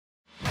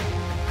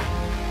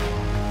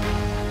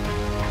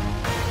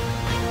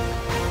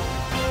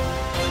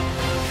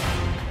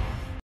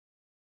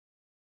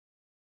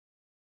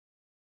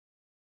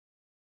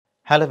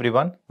Hello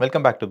everyone,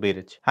 welcome back to Be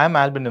Rich. I am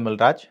Albin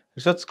Nimalraj,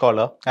 research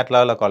scholar at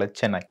Loyola College,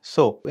 Chennai.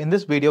 So, in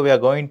this video, we are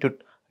going to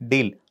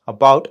deal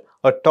about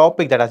a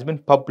topic that has been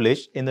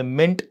published in the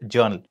Mint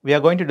Journal. We are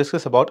going to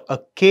discuss about a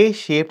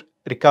K-shaped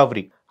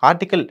recovery.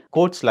 Article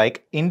quotes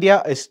like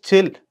India is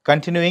still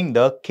continuing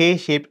the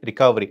K-shaped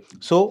recovery.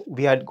 So,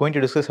 we are going to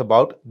discuss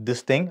about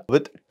this thing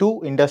with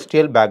two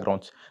industrial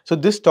backgrounds. So,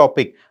 this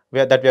topic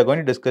that we are going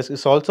to discuss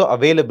is also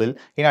available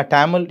in our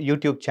Tamil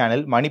YouTube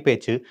channel Money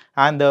Pechu,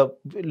 and the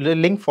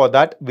link for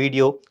that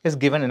video is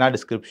given in our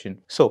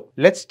description. So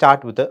let's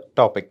start with the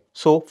topic.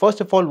 So first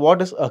of all,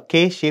 what is a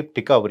K-shaped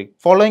recovery?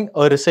 Following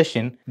a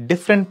recession,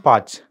 different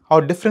parts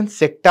or different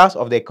sectors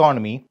of the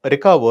economy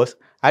recovers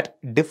at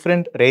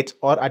different rates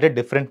or at a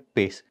different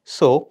pace.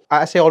 So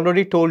as I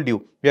already told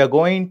you, we are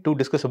going to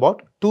discuss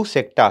about two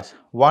sectors.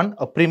 One,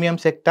 a premium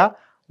sector.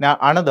 Now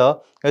another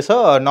is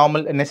a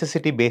normal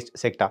necessity based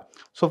sector.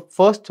 So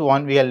first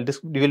one we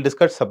will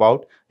discuss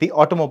about the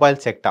automobile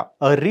sector.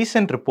 A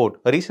recent report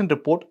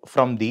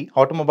from the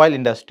automobile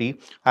industry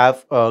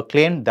have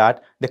claimed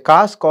that the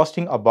cars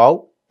costing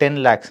above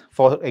 10 lakhs,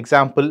 for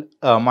example,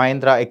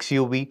 Mahindra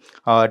XUV,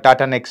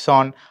 Tata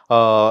Nexon,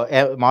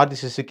 Maruti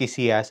Suzuki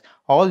Ciaz,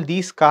 all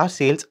these car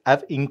sales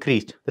have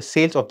increased. The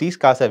sales of these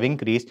cars have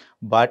increased,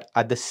 but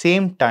at the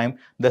same time,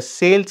 the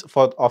sales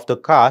of the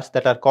cars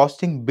that are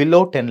costing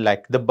below 10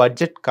 lakh, the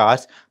budget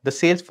cars, the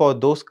sales for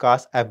those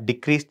cars have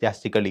decreased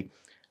drastically.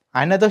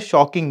 Another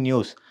shocking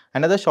news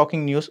in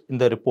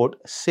the report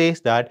says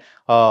that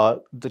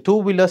the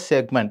two-wheeler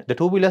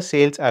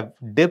sales have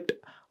dipped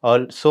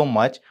so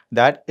much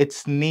that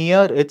it's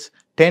near its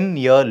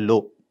 10-year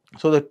low.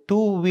 So the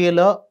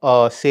two-wheeler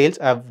sales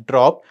have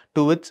dropped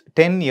to its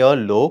 10-year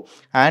low,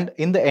 and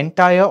in the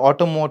entire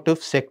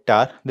automotive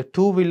sector, the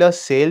two-wheeler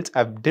sales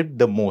have dipped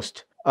the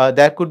most.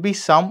 There could be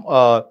some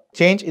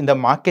change in the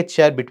market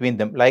share between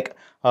them, like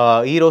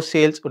Hero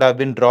sales would have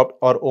been dropped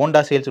or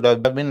Honda sales would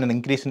have been an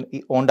increase in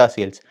Honda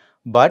sales.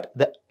 But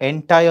the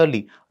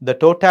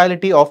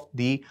totality of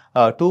the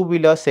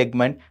two-wheeler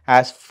segment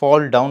has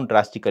fallen down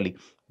drastically.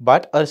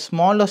 But a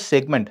smaller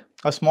segment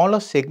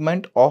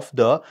of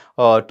the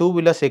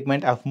two-wheeler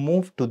segment have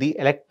moved to the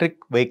electric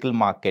vehicle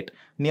market.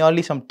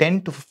 Nearly some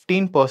 10 to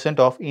 15%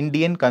 of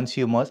Indian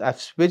consumers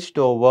have switched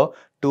over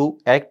to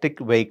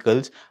electric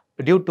vehicles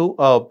due to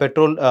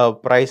petrol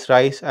price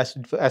rise, as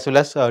well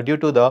as due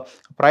to the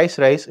price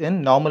rise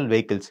in normal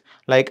vehicles.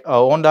 Like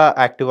Honda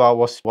Activa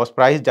was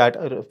priced at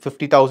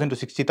 50,000 to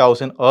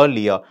 60,000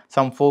 earlier,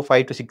 some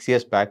 5 to 6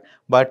 years back.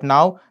 But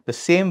now the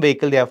same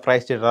vehicle they have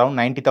priced at around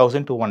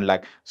 90,000 to 1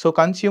 lakh. So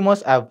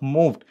consumers have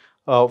moved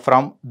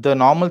from the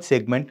normal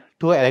segment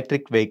to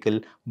electric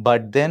vehicle,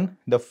 but then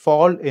the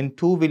fall in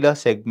two-wheeler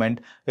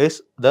segment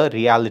is the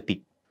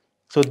reality.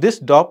 So this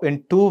drop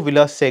in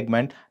two-wheeler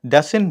segment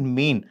doesn't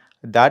mean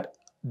that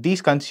these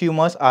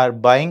consumers are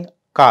buying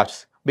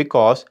cars,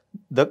 because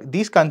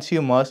these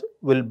consumers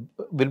will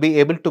be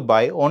able to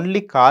buy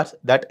only cars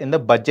that in the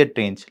budget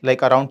range,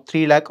 like around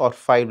 3 lakh or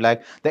 5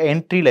 lakh, the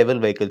entry level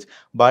vehicles.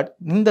 But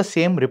in the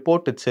same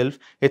report itself,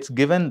 it's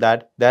given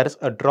that there is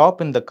a drop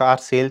in the car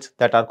sales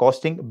that are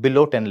costing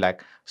below 10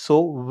 lakh.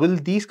 So will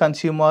these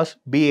consumers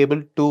be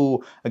able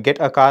to get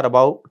a car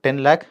above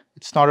 10 lakh?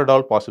 It's not at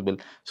all possible.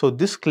 So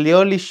this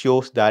clearly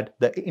shows that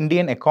the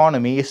Indian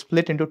economy is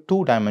split into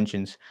two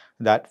dimensions.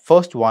 That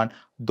first one,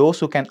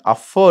 those who can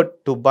afford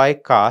to buy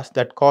cars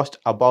that cost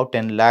about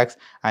 10 lakhs,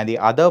 and the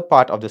other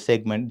part of the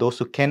segment, those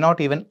who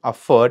cannot even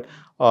afford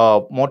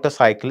a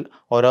motorcycle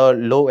or a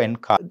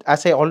low-end car.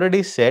 As I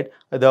already said,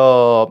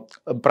 the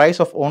price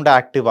of Honda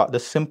Activa, the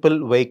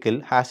simple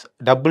vehicle, has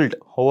doubled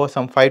over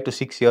some 5 to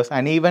 6 years,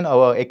 and even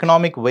our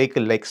economic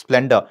vehicle like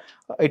Splendor,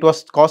 it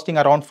was costing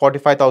around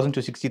 45,000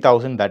 to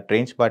 60,000, that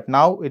range, but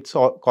now it's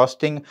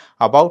costing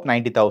about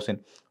 90,000.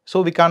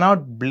 So we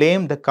cannot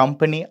blame the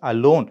company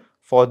alone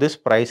for this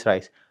price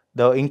rise.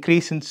 The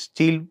increase in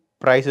steel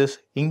prices,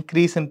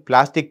 increase in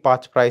plastic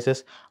parts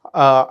prices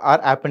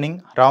are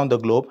happening around the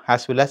globe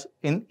as well as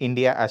in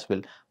India as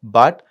well.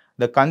 But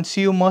the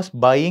consumers'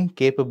 buying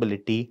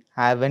capability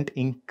haven't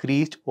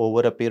increased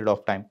over a period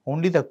of time.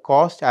 Only the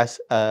cost has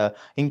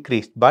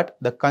increased, but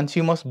the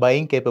consumers'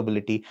 buying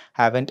capability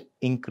haven't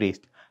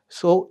increased.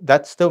 So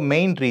that's the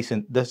main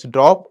reason. This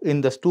drop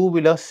in the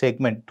two-wheeler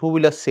segment,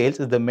 two-wheeler sales,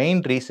 is the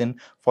main reason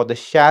for the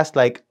shares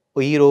like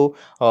Hero,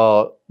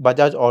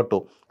 Bajaj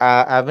Auto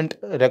haven't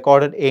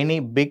recorded any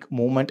big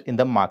movement in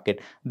the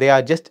market. They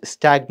are just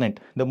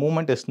stagnant. The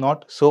movement is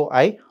not so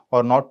high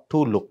or not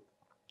too low.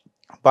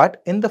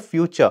 But in the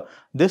future,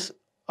 this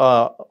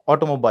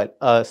automobile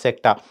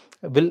sector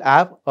will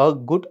have a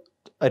good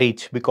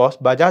reach, because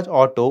Bajaj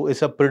Auto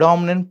is a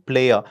predominant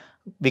player.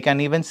 We can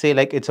even say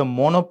like it's a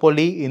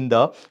monopoly in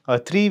the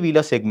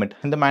three-wheeler segment,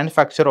 in the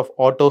manufacture of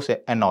autos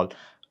and all.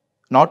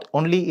 Not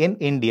only in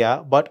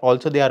India, but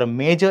also they are a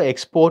major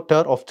exporter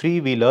of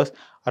three-wheelers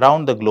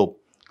around the globe.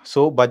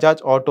 So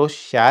Bajaj Auto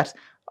shares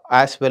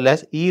as well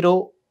as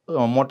Hero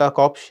Motor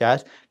Corp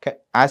shares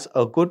as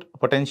a good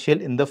potential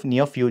in the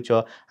near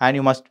future, and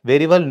you must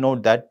very well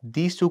note that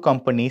these two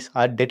companies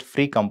are debt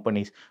free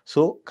companies.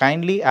 So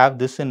kindly have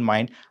this in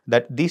mind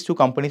that these two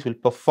companies will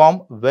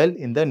perform well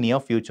in the near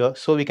future,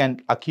 so we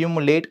can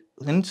accumulate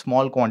in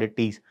small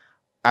quantities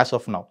as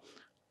of now.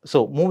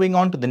 So moving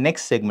on to the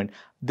next segment.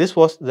 This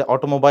was the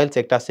automobile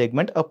sector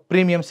segment, a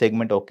premium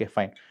segment. Okay,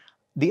 fine.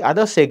 The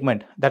other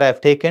segment that I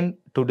have taken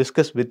to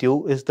discuss with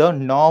you is the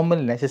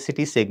normal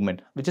necessity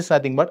segment, which is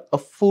nothing but a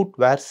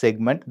footwear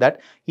segment that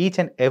each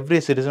and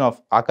every citizen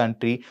of our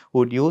country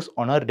would use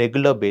on a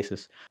regular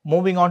basis.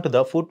 Moving on to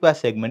the footwear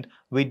segment,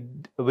 we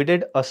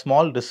did a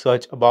small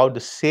research about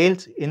the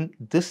sales in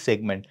this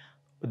segment.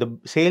 The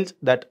sales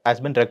that has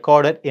been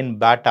recorded in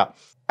Bata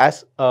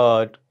has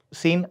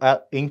seen an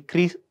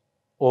increase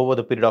over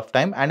the period of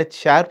time, and its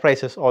share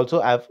prices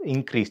also have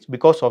increased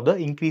because of the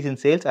increase in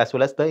sales as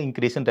well as the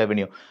increase in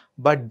revenue.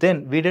 But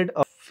then we did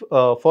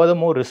a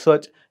furthermore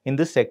research in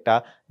this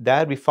sector.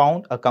 There we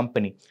found a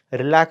company,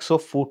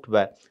 Relaxo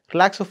Footwear.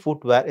 Relaxo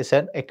Footwear is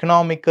an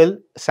economical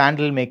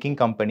sandal making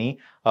company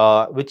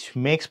which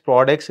makes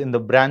products in the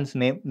brand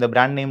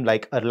name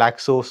like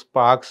Relaxo,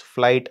 Sparks,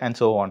 Flight, and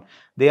so on.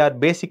 They are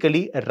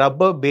basically a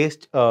rubber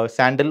based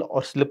sandal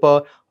or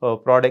slipper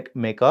product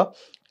maker,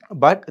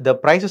 but the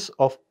prices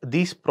of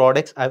these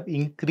products have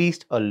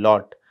increased a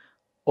lot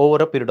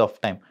over a period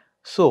of time.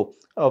 So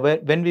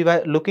when we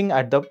were looking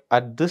at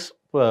this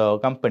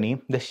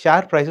company, the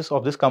share prices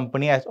of this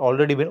company has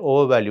already been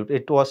overvalued.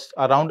 It was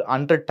around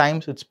 100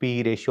 times its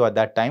PE ratio at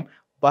that time,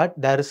 but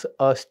there is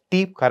a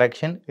steep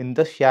correction in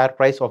the share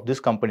price of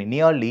this company.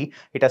 Nearly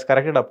it has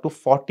corrected up to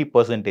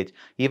 40%.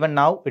 Even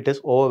now it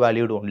is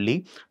overvalued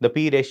only. The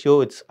PE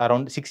ratio, it's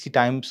around 60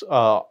 times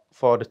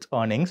for its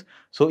earnings.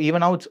 So even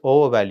now it's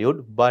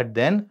overvalued, but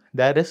then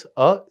there is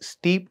a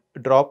steep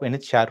drop in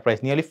its share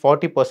price. Nearly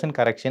 40%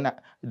 correction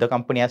the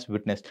company has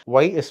witnessed.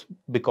 Why? Is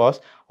because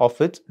of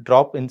its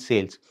drop in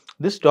sales.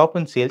 This drop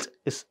in sales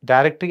is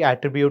directly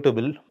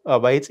attributable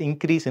by its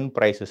increase in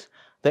prices.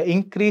 The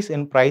increase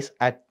in price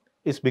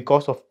is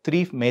because of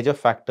three major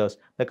factors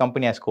the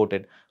company has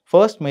quoted.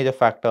 First major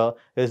factor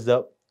is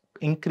the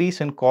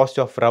increase in cost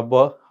of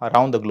rubber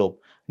around the globe.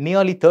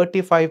 Nearly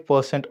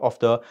 35% of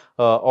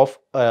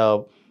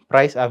the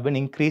price have been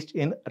increased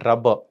in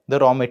rubber, the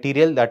raw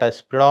material that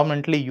is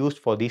predominantly used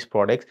for these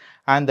products.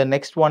 And the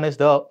next one is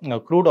the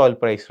crude oil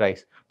price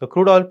rise. The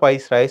crude oil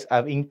price rise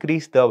have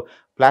increased the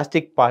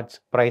plastic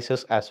parts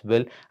prices as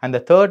well. And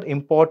the third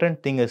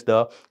important thing is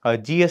the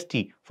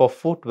GST for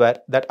footwear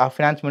that our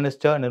finance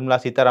minister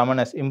Nirmala Sitharaman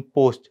has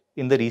imposed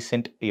in the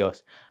recent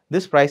years.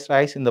 This price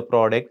rise in the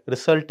product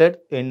resulted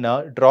in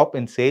a drop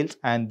in sales,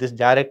 and this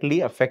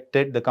directly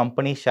affected the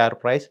company's share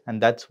price, and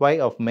that's why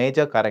of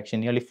major correction,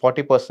 nearly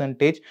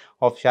 40%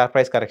 of share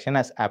price correction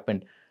has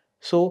happened.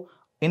 So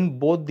in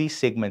both these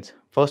segments,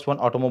 first one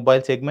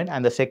automobile segment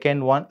and the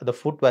second one the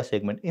footwear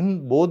segment,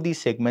 in both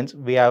these segments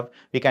we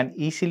can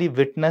easily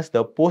witness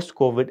the post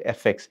COVID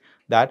effects,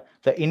 that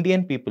the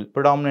Indian people,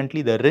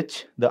 predominantly the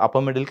rich, the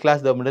upper middle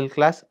class, the middle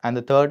class, and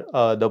the third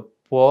the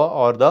poor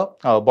or the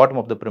bottom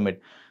of the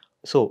pyramid.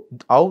 So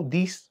how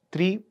these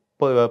three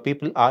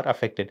people are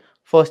affected?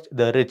 First,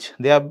 the rich,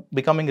 they are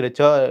becoming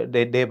richer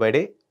day by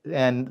day.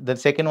 And the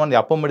second one, the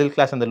upper middle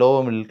class and the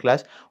lower middle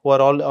class, who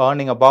are all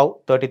earning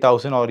about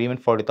 30,000 or even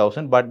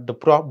 40,000. But the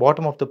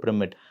bottom of the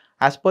pyramid,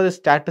 as per the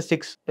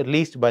statistics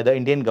released by the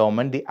Indian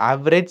government, the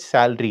average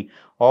salary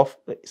of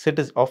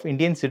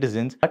Indian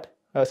citizens at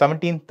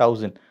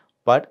 17,000,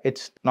 but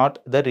it's not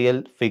the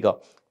real figure,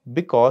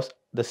 because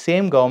the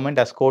same government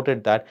has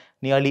quoted that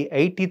nearly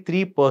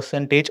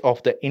 83%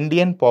 of the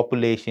Indian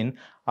population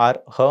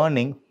are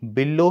earning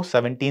below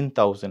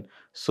 17,000.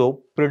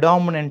 So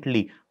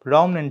predominantly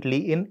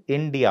in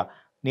India,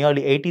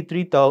 nearly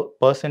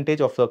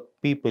 83% of the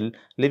people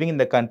living in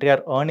the country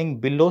are earning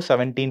below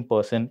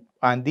 17%,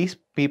 and these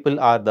people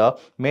are the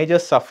major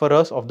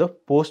sufferers of the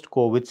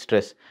post-COVID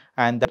stress,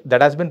 and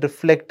that has been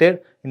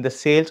reflected in the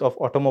sales of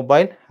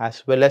automobile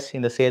as well as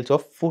in the sales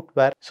of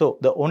footwear. So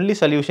the only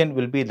solution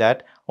will be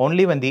that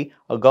only when the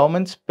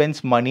government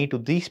spends money to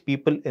these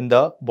people in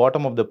the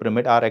bottom of the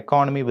pyramid, our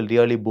economy will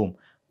really boom.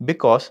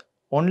 Because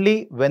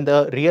only when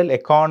the real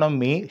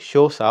economy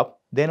shows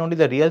up, then only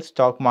the real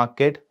stock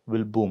market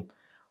will boom.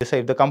 So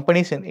if the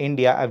companies in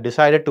India have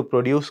decided to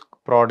produce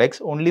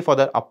products only for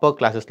the upper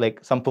classes,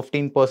 like some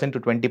 15% to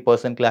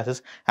 20%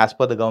 classes as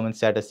per the government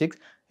statistics,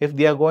 if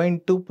they are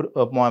going to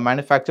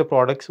manufacture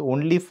products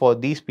only for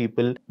these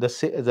people,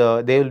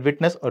 they will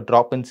witness a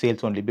drop in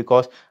sales only,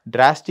 because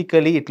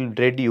drastically it will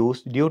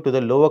reduce due to the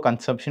lower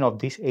consumption of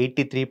this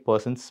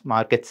 83%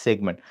 market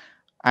segment.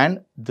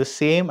 And the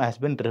same has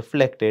been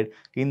reflected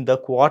in the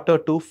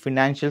Q2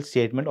 financial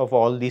statement of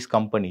all these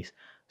companies.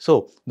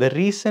 So the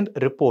recent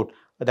report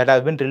that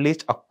have been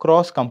released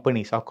across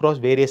companies, across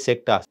various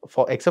sectors,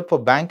 except for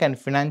bank and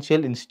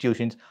financial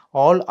institutions,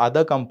 all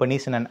other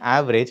companies in an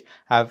average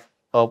have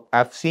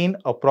seen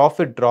a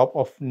profit drop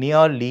of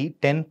nearly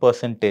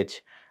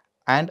 10%.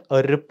 And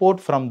a report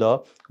from the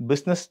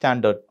Business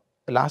Standard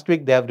last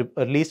week they have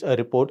released a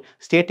report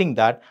stating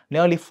that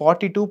nearly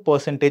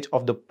 42%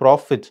 of the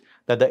profits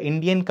that the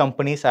Indian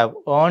companies have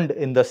earned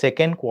in the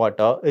second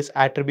quarter is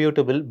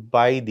attributable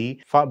by the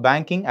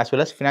banking as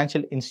well as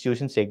financial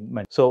institution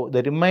segment. So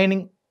the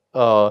remaining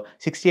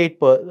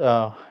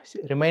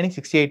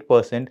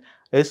 68%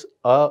 is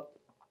a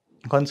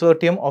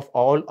consortium of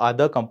all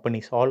other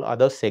companies, all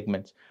other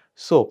segments.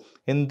 So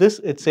in this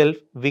itself,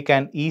 we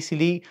can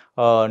easily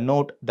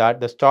note that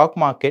the stock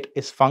market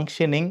is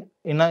functioning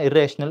in an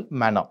irrational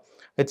manner.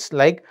 It's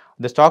like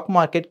the stock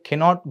market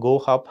cannot go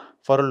up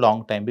for a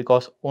long time,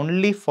 because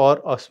only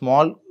for a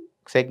small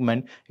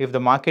segment, if the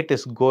market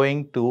is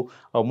going to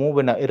move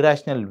in an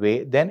irrational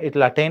way, then it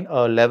will attain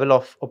a level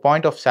of a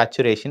point of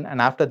saturation, and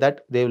after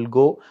that they will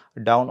go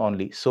down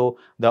only. So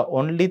the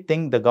only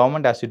thing the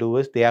government has to do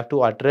is they have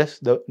to address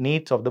the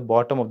needs of the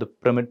bottom of the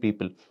pyramid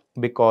people,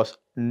 because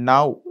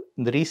now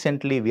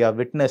recently we are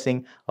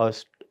witnessing a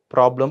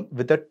problem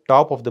with the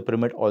top of the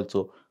pyramid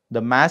also.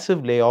 The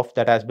massive layoff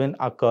that has been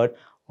occurred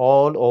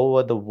all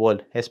over the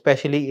world,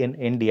 especially in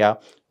India,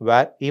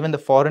 where even the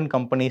foreign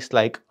companies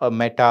like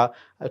Meta,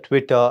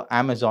 Twitter,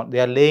 Amazon, they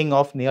are laying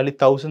off nearly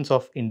thousands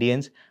of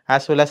Indians,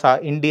 as well as our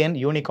Indian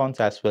unicorns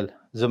as well.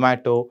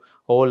 Zomato,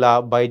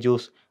 Ola,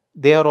 Byju's,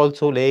 they are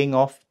also laying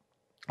off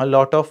a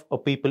lot of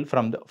people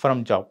from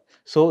job.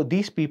 So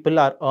these people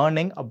are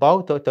earning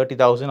above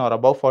 30,000 or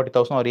above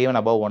 40,000 or even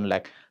above 1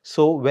 lakh.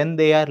 So when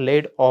they are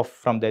laid off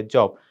from their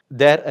job,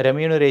 their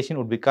remuneration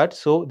would be cut,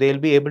 so they'll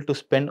be able to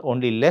spend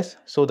only less.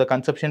 So the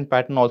consumption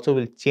pattern also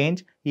will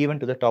change even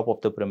to the top of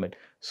the pyramid.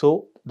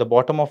 So the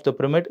bottom of the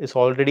pyramid is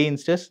already in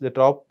stress, the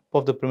top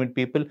of the pyramid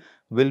people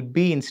will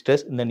be in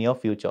stress in the near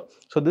future.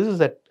 So this is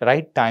the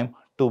right time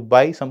to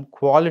buy some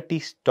quality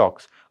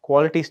stocks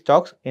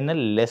in a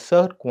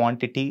lesser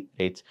quantity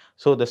rates.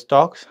 So the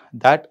stocks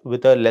that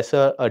with a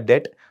lesser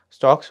debt,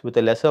 stocks with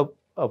a lesser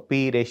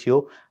P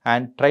ratio,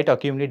 and try to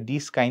accumulate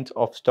these kinds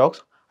of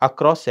stocks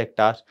across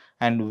sectors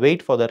and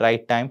wait for the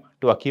right time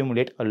to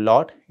accumulate a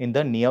lot in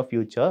the near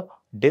future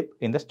dip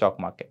in the stock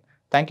market.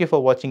 Thank you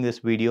for watching this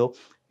video.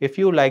 If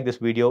you like this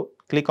video,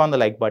 click on the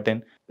like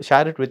button,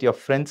 share it with your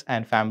friends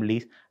and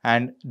families,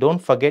 and don't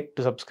forget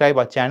to subscribe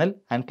our channel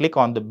and click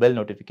on the bell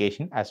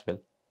notification as well.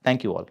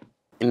 Thank you all.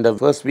 In the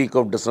first week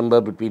of December,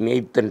 between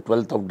 8th and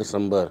 12th of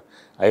December,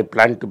 I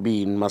plan to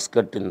be in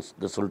Muscat in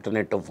the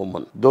Sultanate of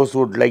Oman. Those who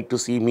would like to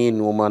see me in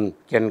Oman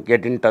can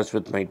get in touch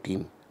with my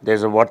team.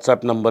 There's a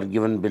WhatsApp number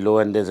given below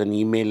and there's an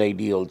email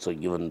ID also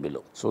given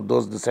below. So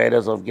those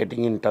desirous of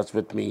getting in touch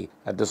with me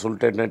at the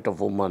Sultanate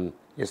of Oman,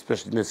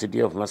 especially in the city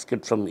of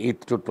Muscat from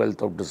 8th to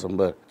 12th of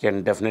December,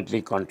 can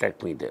definitely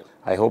contact me there.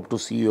 I hope to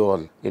see you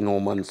all in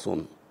Oman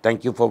soon.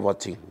 Thank you for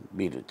watching.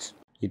 Be rich.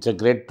 It's a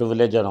great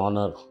privilege and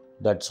honor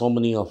that so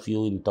many of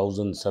you in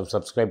thousands have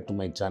subscribed to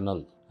my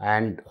channel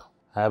and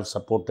have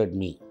supported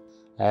me.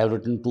 I have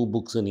written 2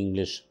 books in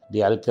English,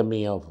 The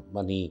Alchemy of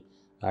Money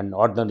and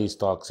Ordinary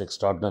Stocks,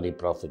 Extraordinary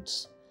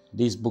Profits.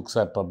 These books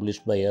are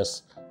published by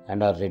us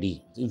and are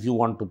ready. If you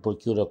want to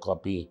procure a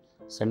copy,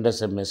 send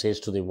us a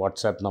message to the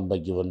WhatsApp number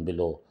given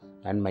below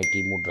and my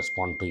team would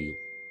respond to you.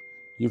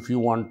 If you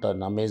want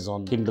an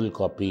Amazon Kindle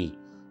copy,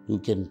 you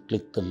can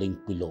click the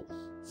link below.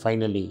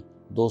 Finally,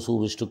 those who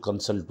wish to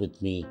consult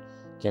with me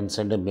can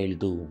send a mail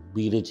to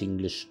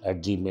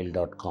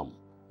berichenglish@gmail.com.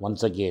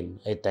 Once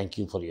again, I thank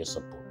you for your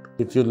support.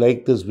 If you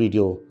like this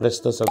video, press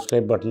the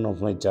subscribe button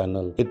of my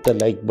channel, hit the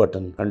like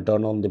button and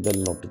turn on the bell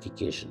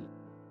notification.